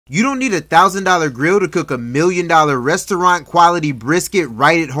You don't need $1,000 grill to cook $1 million restaurant quality brisket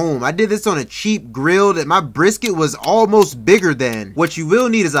right at home. I did this on a cheap grill that my brisket was almost bigger than. What you will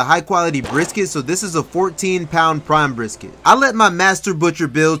need is a high quality brisket, so this is a 14-pound prime brisket. I let my master butcher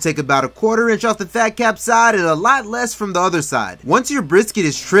Bill take about 1/4 inch off the fat cap side and a lot less from the other side. Once your brisket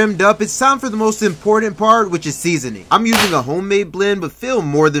is trimmed up, it's time for the most important part, which is seasoning. I'm using a homemade blend, but feel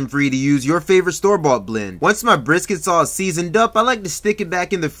more than free to use your favorite store-bought blend. Once my brisket's all seasoned up, I like to stick it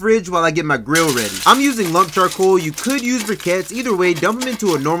back in the fridge while I get my grill ready. I'm using lump charcoal. You could use briquettes. Either way, dump them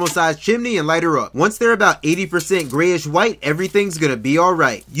into a normal sized chimney and light her up. Once they're about 80% grayish white, everything's gonna be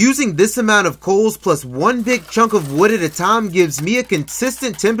alright. Using this amount of coals plus one big chunk of wood at a time gives me a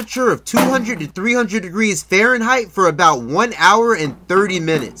consistent temperature of 200 to 300 degrees Fahrenheit for about 1 hour and 30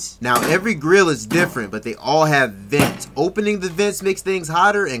 minutes. Now every grill is different, but they all have vents. Opening the vents makes things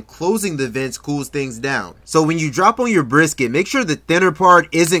hotter and closing the vents cools things down. So when you drop on your brisket, make sure the thinner part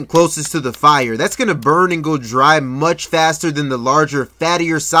isn't closest to the fire. That's gonna burn and go dry much faster than the larger,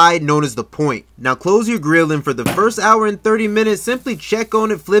 fattier side known as the point. Now close your grill, and for the first hour and 30 minutes, simply check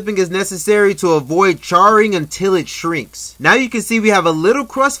on it, flipping as necessary to avoid charring until it shrinks. Now you can see we have a little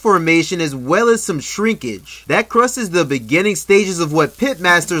crust formation as well as some shrinkage. That crust is the beginning stages of what pit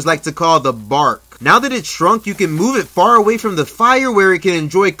masters like to call the bark. Now that it's shrunk, you can move it far away from the fire where it can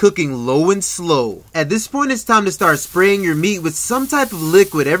enjoy cooking low and slow. At this point, it's time to start spraying your meat with some type of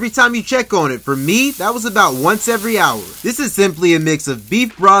liquid every time you check on it. For me, that was about once every hour. This is simply a mix of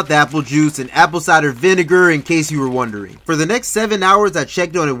beef broth, apple juice, and apple cider vinegar, in case you were wondering. For the next 7 hours, I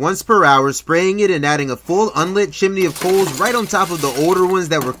checked on it once per hour, spraying it and adding a full unlit chimney of coals right on top of the older ones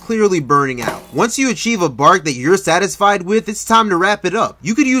that were clearly burning out. Once you achieve a bark that you're satisfied with, it's time to wrap it up.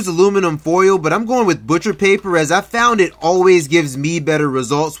 You could use aluminum foil, but I'm going with butcher paper as I found it always gives me better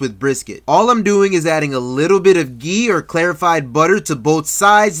results with brisket. All I'm doing is adding a little bit of ghee or clarified butter to both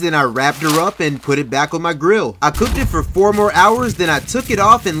sides, then I wrapped her up and put it back on my grill. I cooked it for 4 more hours, then I took it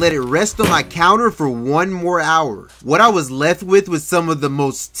off and let it rest on my counter for 1 more hour. What I was left with was some of the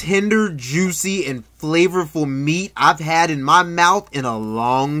most tender, juicy, and flavorful meat I've had in my mouth in a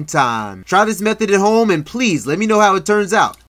long time. Try this method at home and please let me know how it turns out.